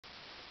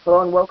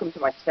Hello and welcome to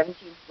my 17th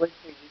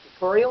Blitz3D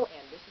tutorial,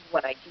 and this is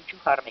when I teach you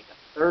how to make a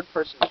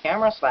third-person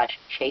camera slash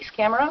chase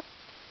camera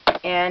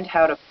and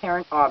how to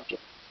parent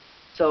objects.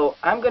 So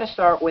I'm going to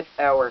start with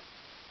our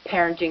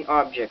parenting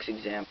objects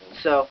example.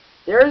 So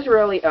there's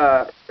really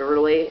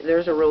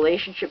there's a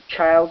relationship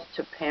child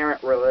to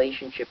parent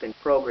relationship in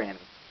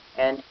programming,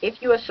 and if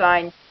you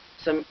assign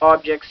some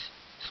objects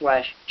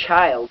slash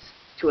childs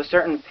to a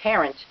certain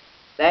parent,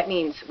 that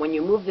means when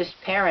you move this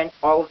parent,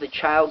 all of the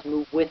childs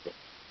move with it,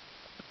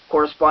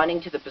 corresponding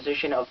to the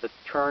position of the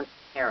current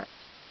parent.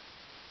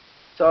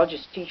 So I'll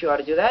just teach you how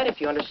to do that.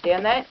 If you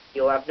understand that,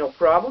 you'll have no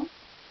problem.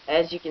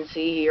 As you can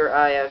see here,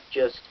 I have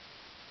just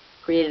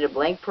created a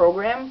blank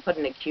program, put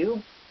in a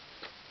cube,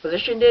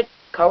 positioned it,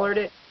 colored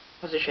it,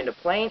 positioned a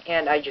plane,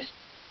 and I just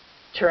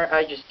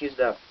use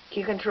the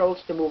key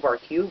controls to move our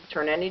cube,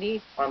 turn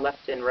entity on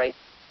left and right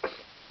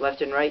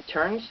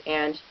turns,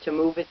 and to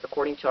move it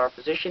according to our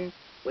position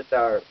with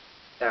our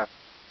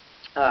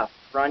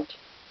front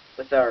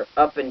with our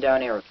up and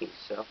down arrow keys.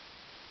 So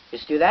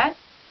just do that,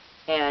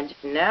 and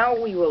now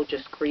we will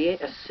just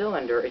create a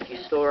cylinder. If you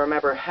still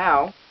remember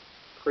how,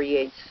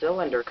 create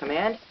cylinder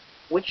command,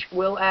 which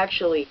will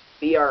actually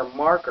be our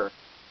marker.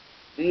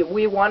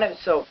 We want it,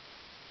 so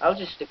I'll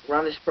just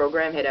run this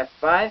program, hit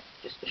F5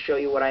 just to show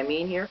you what I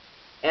mean here,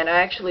 and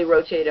I actually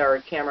rotate our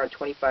camera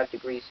 25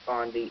 degrees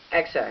on the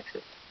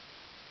x-axis.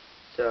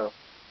 So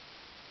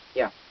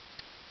yeah,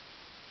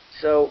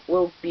 so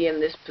we'll be in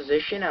this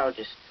position.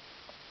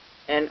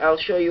 And I'll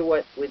show you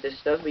what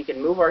this does. We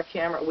can move our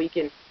camera, we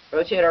can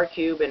rotate our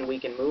cube, and we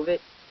can move it.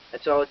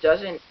 That's all it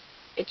does. And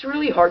it's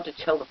really hard to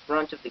tell the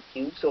front of the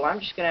cube, so I'm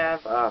just going to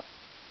have a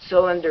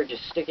cylinder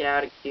just sticking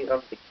out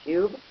of the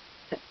cube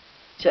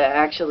to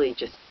actually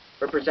just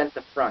represent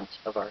the front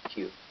of our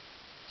cube.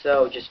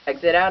 So just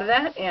exit out of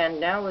that, and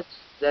now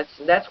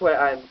that's what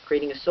I'm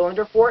creating a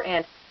cylinder for.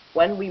 And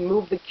when we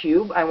move the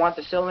cube, I want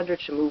the cylinder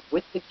to move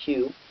with the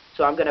cube,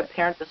 so I'm going to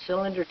parent the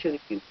cylinder to the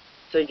cube.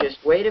 So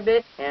just wait a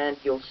bit, and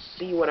you'll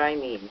see what I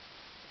mean.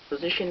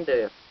 Position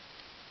to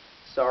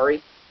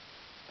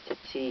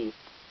T.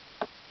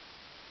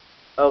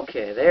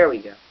 Okay, there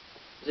we go.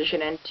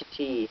 Position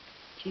entity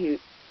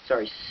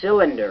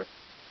cylinder.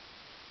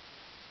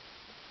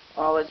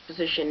 Oh, let's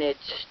position it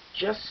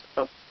just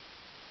a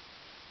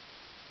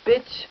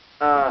bit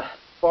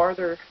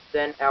farther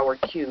than our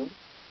cube.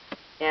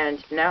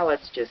 And now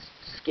let's just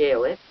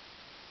scale it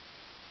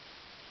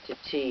to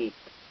T.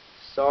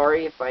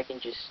 Sorry if I can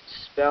just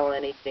spell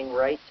anything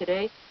right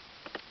today.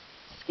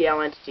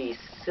 Scale entity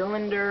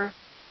cylinder,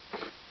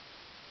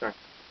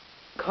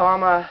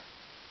 comma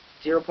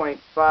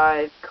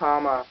 0.5,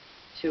 comma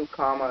 2,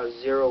 comma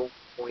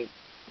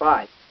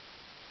 0.5.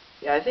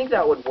 Yeah, I think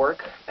that would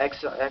work.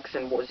 X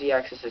and Z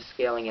axis is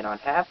scaling it on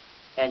half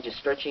and just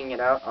stretching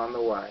it out on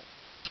the Y.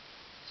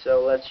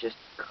 So let's just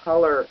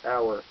color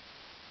our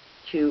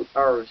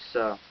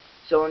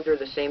cylinder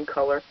the same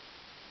color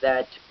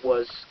that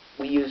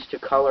we used to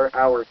color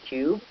our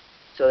cube,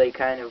 so they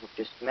kind of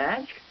just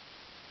match.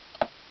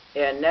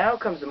 And now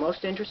comes the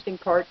most interesting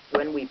part,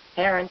 when we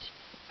parent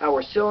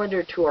our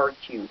cylinder to our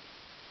cube.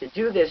 To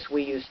do this,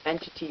 we use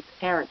entity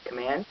parent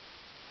command.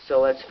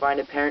 So let's find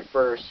a parent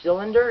for our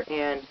cylinder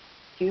and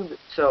cube.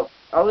 So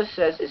all this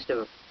says is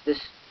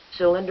this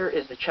cylinder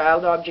is the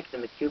child object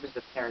and the cube is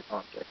the parent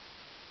object.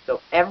 So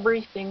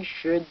everything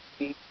should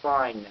be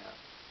fine now.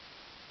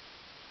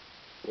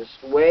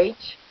 Just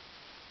wait.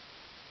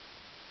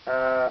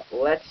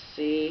 Let's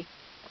see.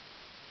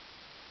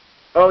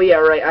 Oh yeah,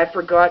 right, I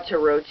forgot to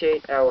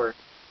rotate our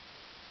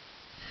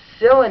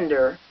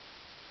cylinder,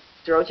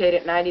 to rotate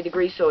it 90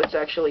 degrees, so it's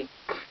actually,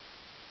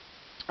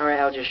 alright,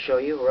 I'll just show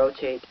you.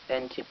 Rotate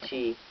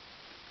entity,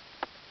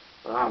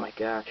 oh my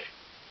gosh,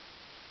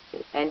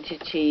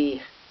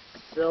 entity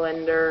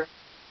cylinder,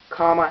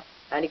 comma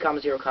 90, comma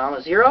 0,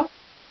 comma 0,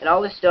 and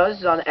all this does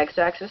is on the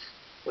x-axis,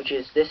 which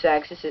is this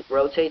axis, it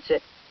rotates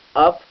it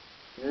up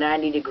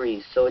 90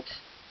 degrees, so it's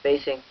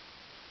facing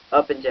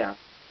up and down.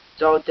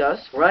 That's all it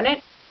does. Run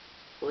it,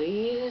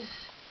 please.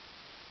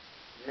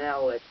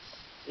 Now let's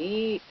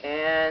see,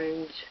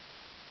 and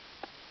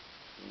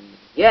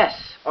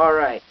yes,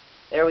 alright,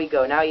 there we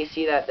go. Now you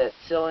see that the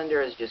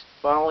cylinder is just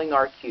following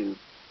our cube.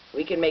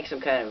 We can make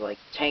some kind of like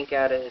tank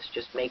out of this,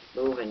 just make it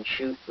move and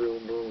shoot,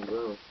 boom, boom,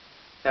 boom,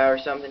 or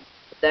something.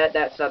 But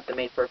that's not the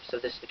main purpose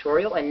of this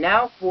tutorial. And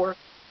now for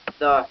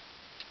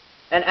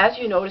and as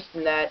you noticed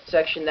in that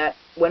section, that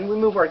when we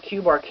move our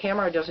cube, our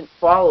camera doesn't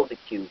follow the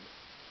cube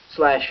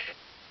slash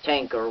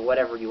tank or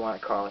whatever you want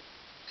to call it.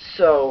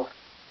 So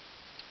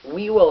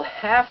we will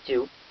have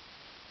to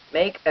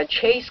make a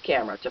chase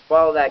camera to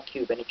follow that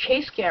cube. And a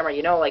chase camera,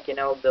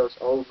 those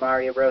old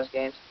Mario Bros.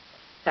 Games,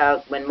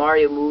 how when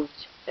Mario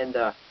moved and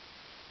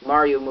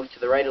Mario moved to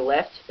the right or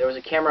left, there was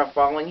a camera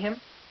following him.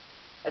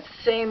 That's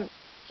the same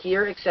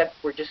here, except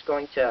we're just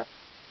going to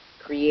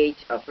create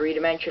a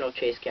three-dimensional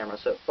chase camera,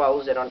 so it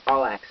follows it on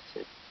all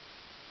axes.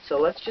 So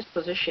let's just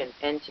position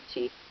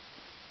entity,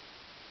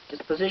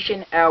 just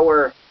position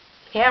our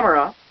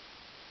camera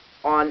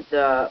on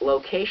the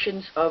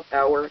locations of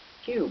our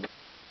cube.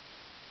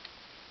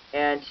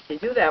 And to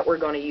do that, we're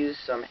going to use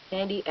some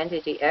handy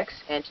entity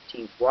X,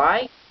 entity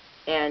Y,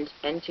 and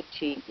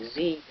entity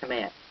Z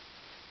command.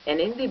 And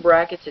in the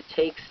brackets, it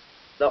takes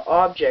the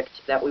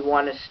object that we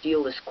want to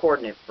steal this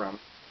coordinate from.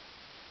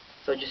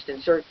 So just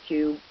insert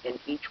cube in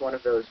each one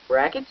of those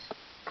brackets,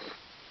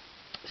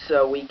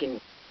 so we can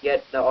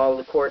get all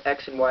the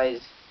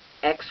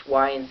X,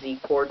 Y, and Z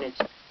coordinates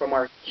from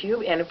our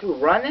cube. And if we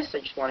run this, I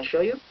just want to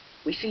show you,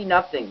 we see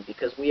nothing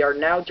because we are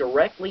now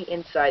directly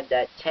inside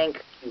that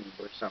tank cube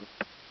or something.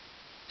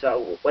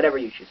 So whatever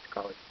you choose to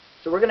call it.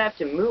 So we're going to have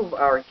to move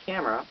our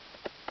camera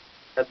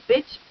a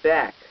bit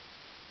back,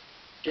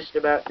 just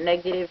about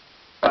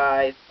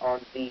 -5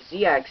 on the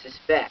Z-axis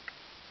back.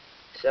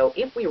 So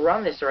if we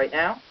run this right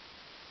now,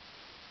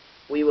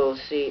 we will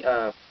see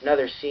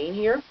another scene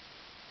here.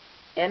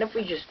 And if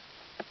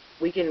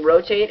we can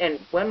rotate, and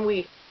when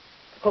we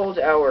hold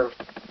our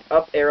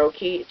up arrow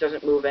key, it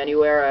doesn't move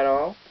anywhere at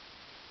all.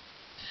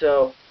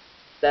 So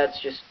that's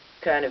just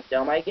kind of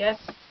dumb, I guess,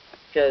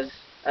 because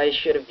I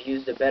should have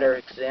used a better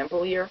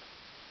example here.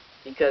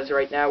 Because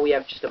right now we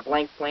have just a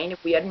blank plane.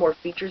 If we had more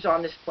features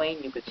on this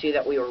plane, you could see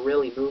that we were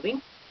really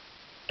moving.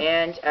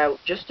 And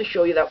just to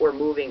show you that we're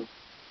moving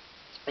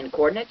in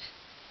coordinates,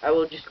 I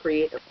will just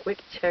create a quick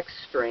text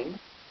string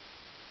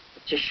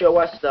to show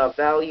us the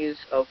values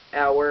of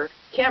our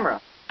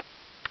camera.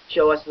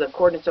 Show us the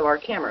coordinates of our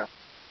camera.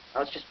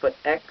 Let's just put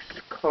x :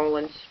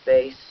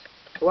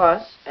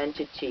 plus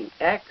entity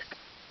x,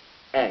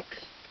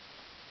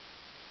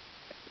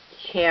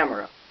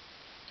 camera.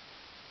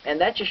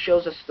 And that just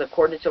shows us the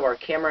coordinates of our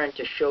camera, and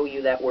to show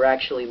you that we're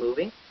actually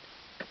moving.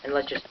 And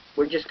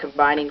we're just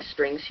combining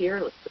strings here.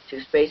 Let's put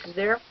 2 spaces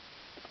there.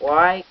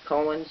 Y :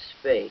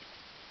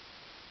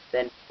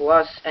 then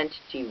plus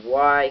entity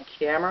y,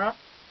 camera.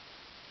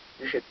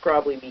 You should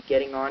probably be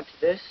getting onto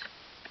this.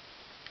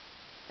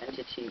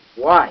 Entity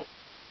y,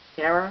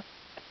 camera,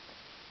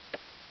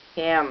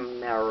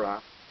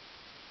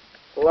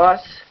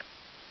 plus,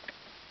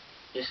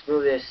 just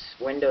move this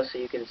window so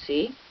you can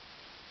see,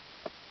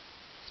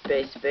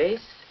 space,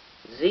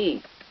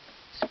 Z,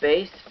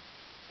 space,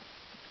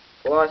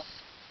 plus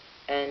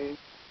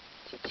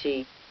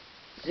entity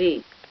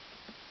Z,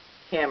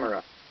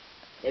 camera.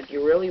 If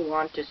you really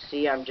want to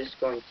see, I'm just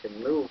going to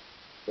move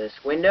this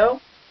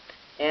window,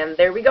 and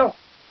there we go.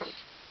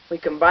 We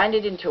combined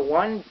it into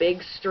one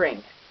big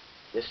string.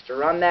 Just to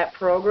run that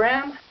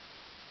program,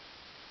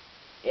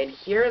 and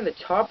here in the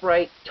top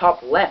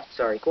left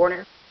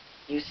corner,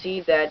 you see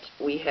that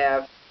we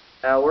have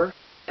our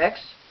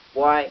X,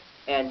 Y,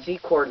 and Z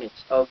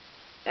coordinates of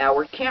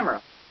our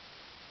camera.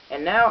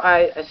 And now,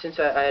 since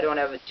I don't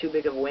have too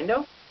big of a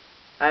window,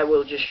 I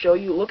will just show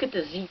you. Look at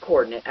the Z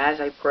coordinate as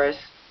I press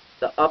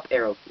the up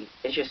arrow key.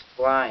 It's just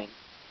flying.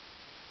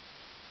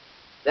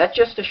 That's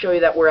just to show you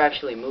that we're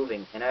actually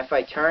moving. And if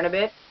I turn a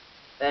bit,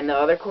 then the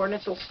other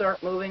coordinates will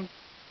start moving.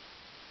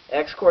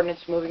 X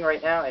coordinate's moving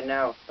right now, and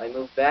now if I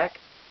move back,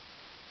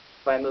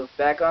 on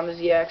the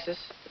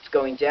Z-axis, it's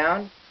going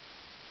down.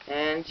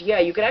 And yeah,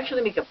 you can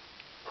actually make a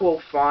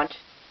cool font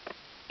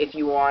if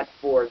you want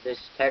for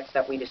this text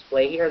that we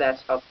display here.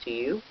 That's up to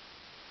you.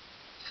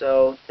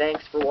 So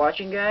thanks for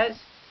watching, guys,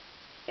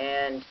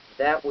 and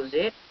that was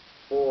it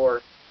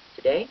for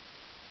today.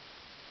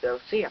 So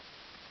see ya.